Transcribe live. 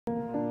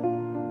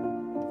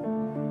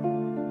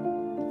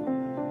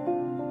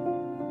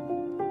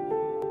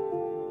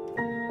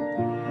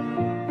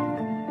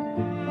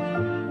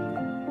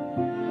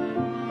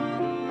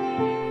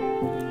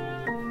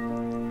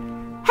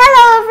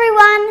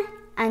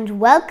and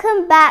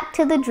welcome back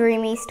to the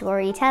Dreamy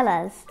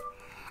Storytellers.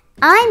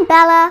 I'm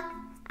Bella,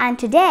 and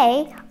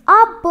today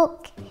our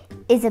book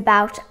is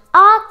about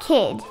our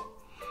kid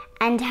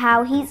and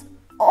how he's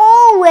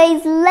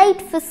always late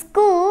for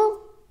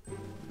school.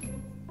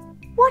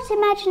 What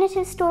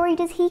imaginative story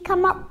does he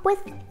come up with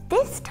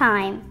this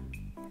time?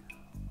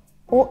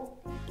 Or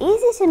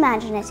is it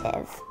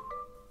imaginative?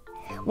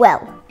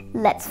 Well,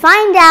 let's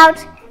find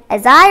out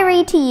as I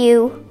read to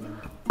you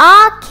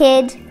Our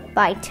Kid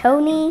by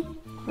Tony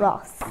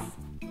Ross.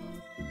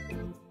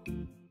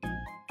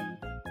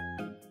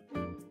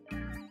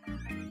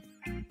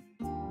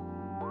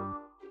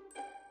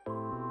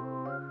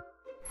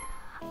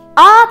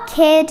 Our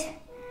kid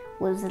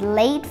was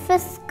late for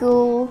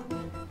school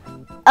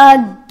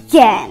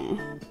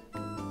again.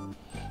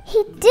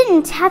 He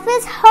didn't have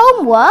his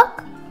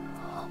homework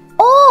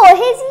or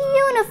his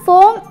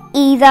uniform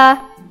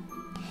either.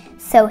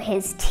 So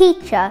his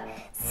teacher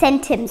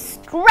sent him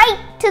straight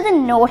to the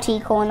naughty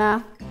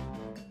corner.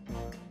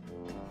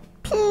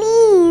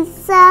 "Please,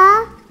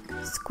 sir,"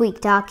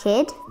 squeaked our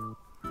kid.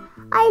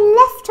 "I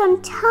left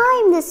on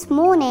time this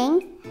morning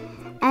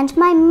and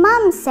my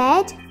mum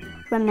said,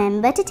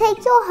 remember to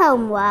take your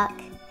homework.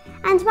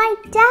 And my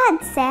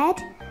dad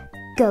said,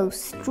 go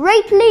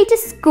straightly to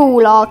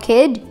school, our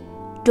kid.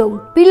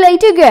 Don't be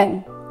late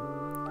again."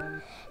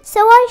 So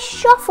I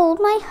shuffled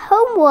my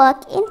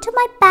homework into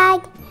my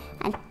bag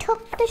and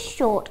took the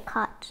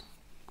shortcut.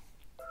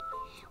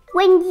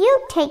 When you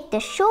take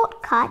the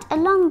shortcut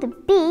along the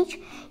beach,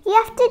 you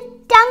have to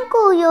dunk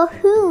all your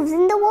hooves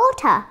in the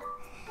water.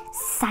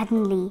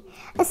 Suddenly,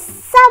 a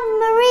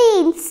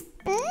submarine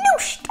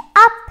splooshed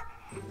up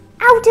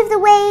out of the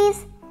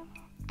waves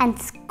and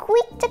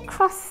squeaked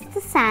across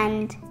the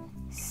sand.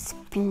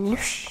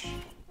 Sploosh!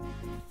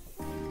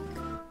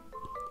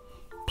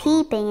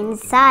 Peeping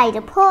inside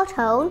a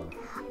porthole,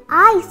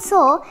 I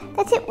saw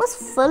that it was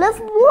full of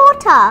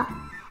water,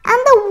 and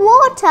the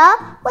water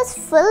was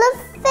full of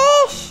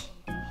fish.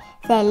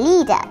 Their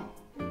leader,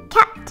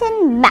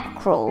 Captain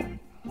Mackerel,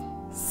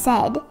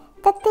 said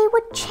that they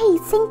were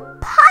chasing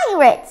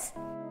pirates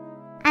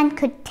and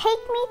could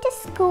take me to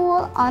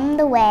school on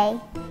the way.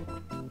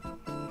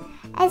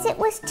 As it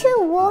was too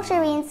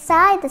watery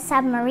inside the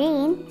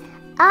submarine,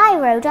 I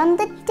rode on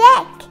the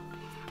deck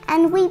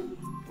and we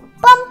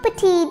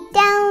bumpetied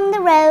down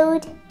the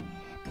road.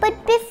 But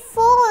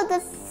before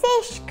the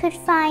fish could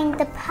find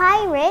the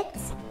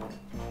pirates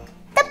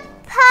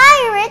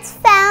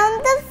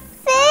found the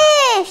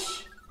fish.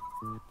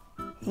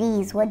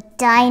 These were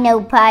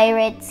dino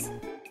pirates.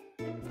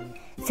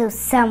 So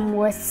some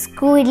were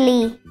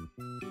squiddly,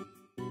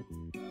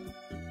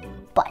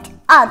 but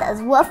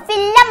others were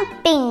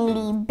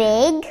flumpingly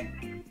big.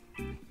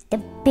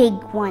 The big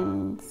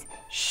ones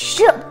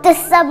shook the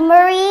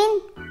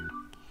submarine.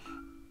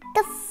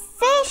 The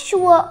fish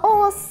were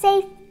all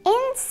safe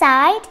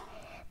inside,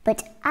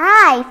 but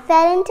I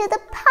fell into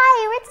the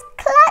pirates'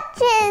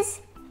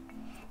 clutches.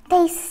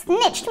 They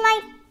snitched my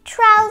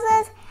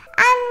trousers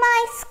and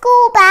my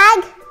school bag.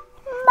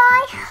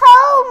 "My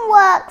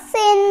homework's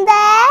in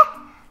there,"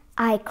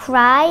 I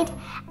cried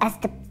as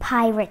the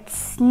pirates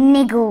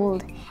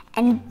sniggled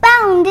and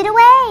bounded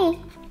away.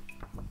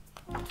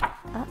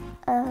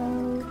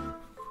 Uh-oh.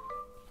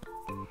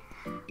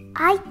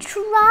 I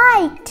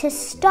tried to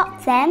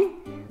stop them,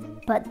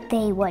 but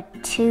they were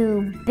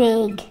too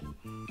big.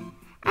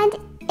 And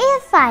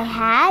if I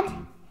had,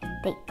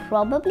 they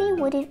probably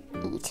would have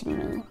eaten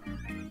me.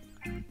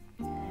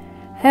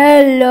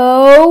 "Hello,"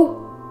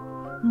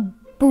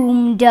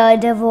 boomed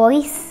a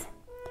voice.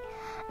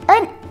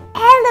 An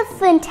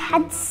elephant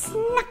had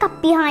snuck up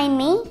behind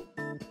me.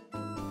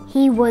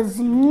 He was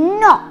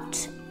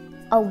not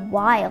a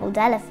wild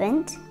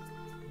elephant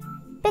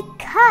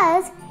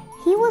because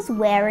he was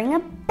wearing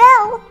a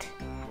belt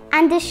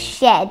and a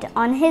shed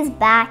on his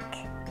back.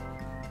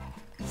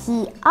 He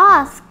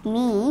asked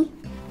me,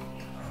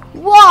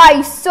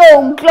 "Why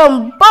so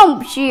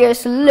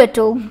glumbumptious,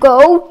 little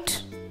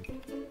goat?"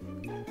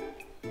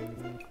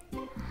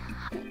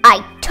 I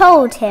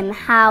told him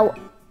how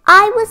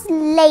I was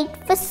late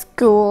for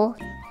school,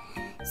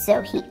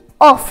 so he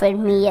offered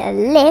me a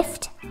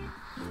lift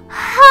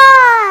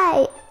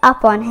high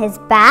up on his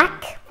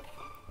back,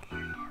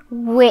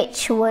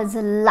 which was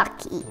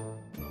lucky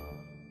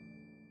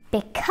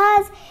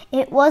because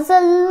it was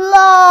a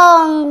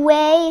long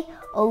way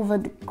over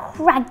the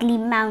craggly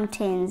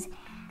mountains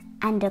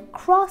and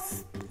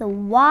across the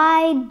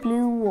wide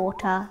blue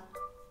water.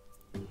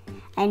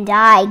 And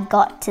I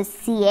got to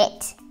see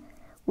it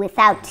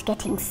without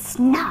getting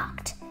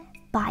snagged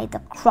by the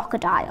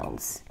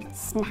crocodiles.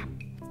 Snap,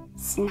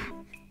 snap,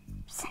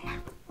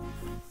 snap.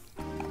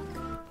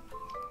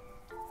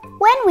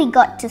 When we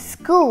got to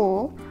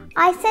school,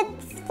 I said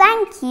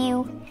thank you,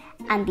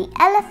 and the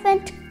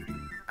elephant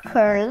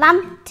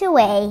curlumped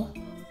away.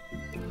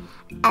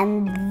 And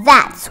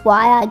that's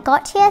why I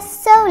got here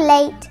so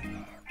late,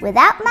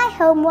 without my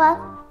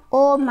homework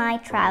or my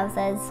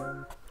trousers.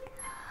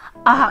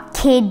 "Ah,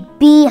 kid,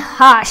 be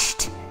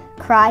hushed,"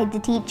 cried the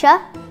teacher.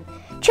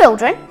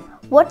 "Children,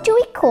 what do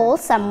we call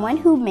someone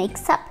who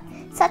makes up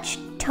such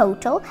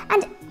total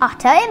and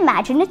utter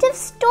imaginative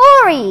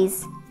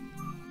stories.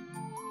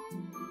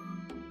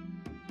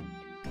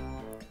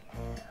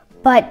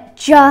 But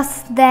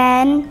just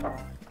then,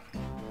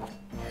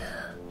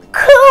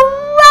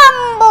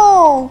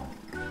 crumble!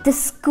 The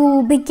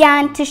school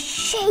began to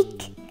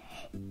shake.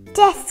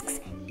 Desks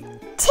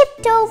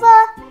tipped over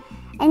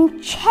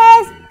and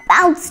chairs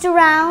bounced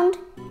around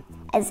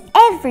as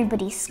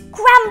everybody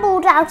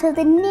scrambled out of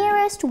the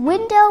nearest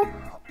window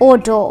or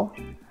door.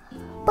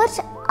 But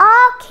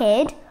our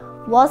kid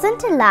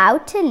wasn't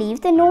allowed to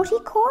leave the naughty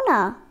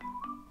corner.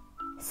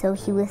 So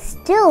he was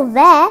still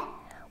there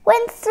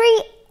when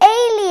 3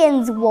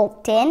 aliens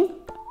walked in.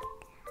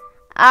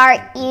 "Are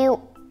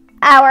you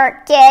our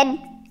kid?"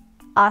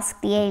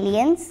 asked the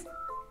aliens.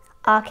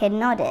 Our kid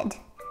nodded.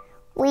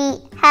 "We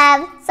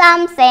have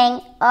something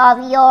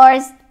of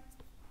yours."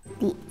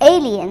 The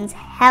aliens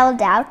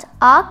held out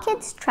our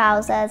kid's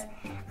trousers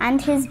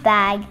and his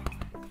bag.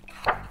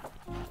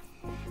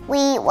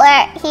 "We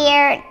were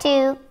here to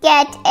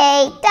get a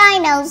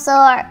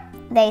dinosaur,"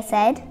 they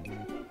said.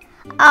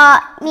 "Our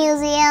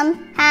museum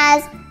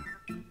has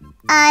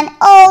an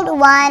old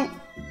one.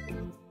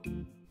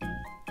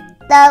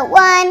 The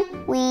one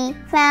we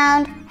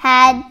found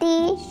had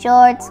these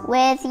shorts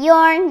with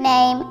your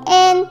name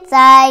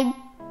inside."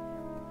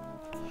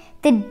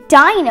 The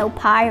Dino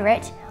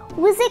Pirate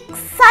was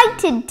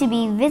excited to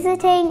be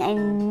visiting a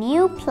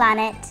new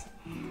planet,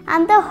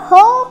 and the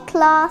whole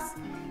class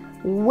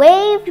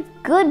waved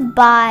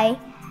goodbye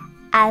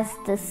as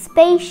the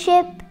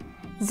spaceship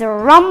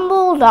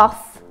rumbled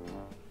off.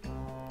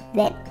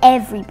 Then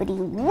everybody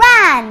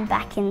ran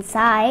back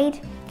inside.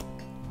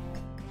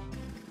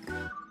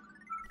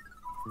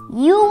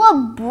 "You were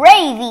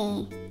bravey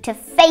to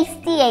face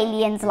the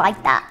aliens like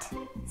that,"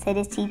 said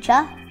his teacher.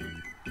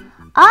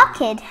 Our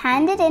kid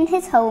handed in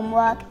his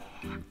homework,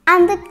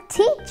 and the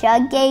teacher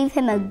gave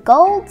him a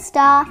gold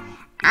star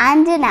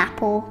and an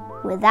apple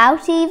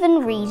without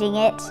even reading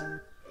it.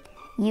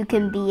 "You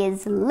can be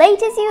as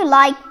late as you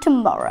like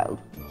tomorrow,"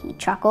 he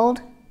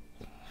chuckled.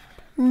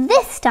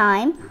 This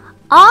time,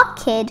 our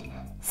kid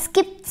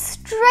skipped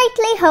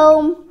straightly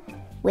home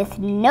with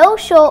no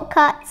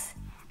shortcuts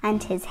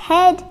and his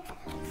head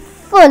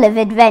full of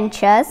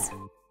adventures.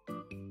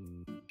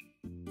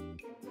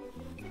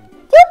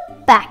 "You're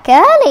back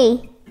early,"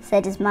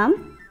 said his mum.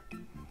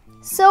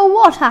 "So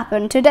what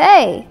happened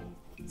today?"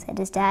 said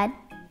his dad.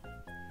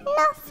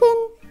 "Nothing,"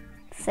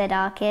 said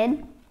our kid.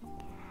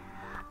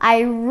 I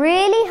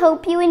really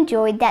hope you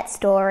enjoyed that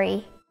story.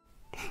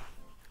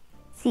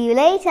 See you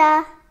later.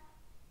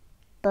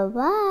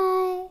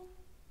 Bye-bye.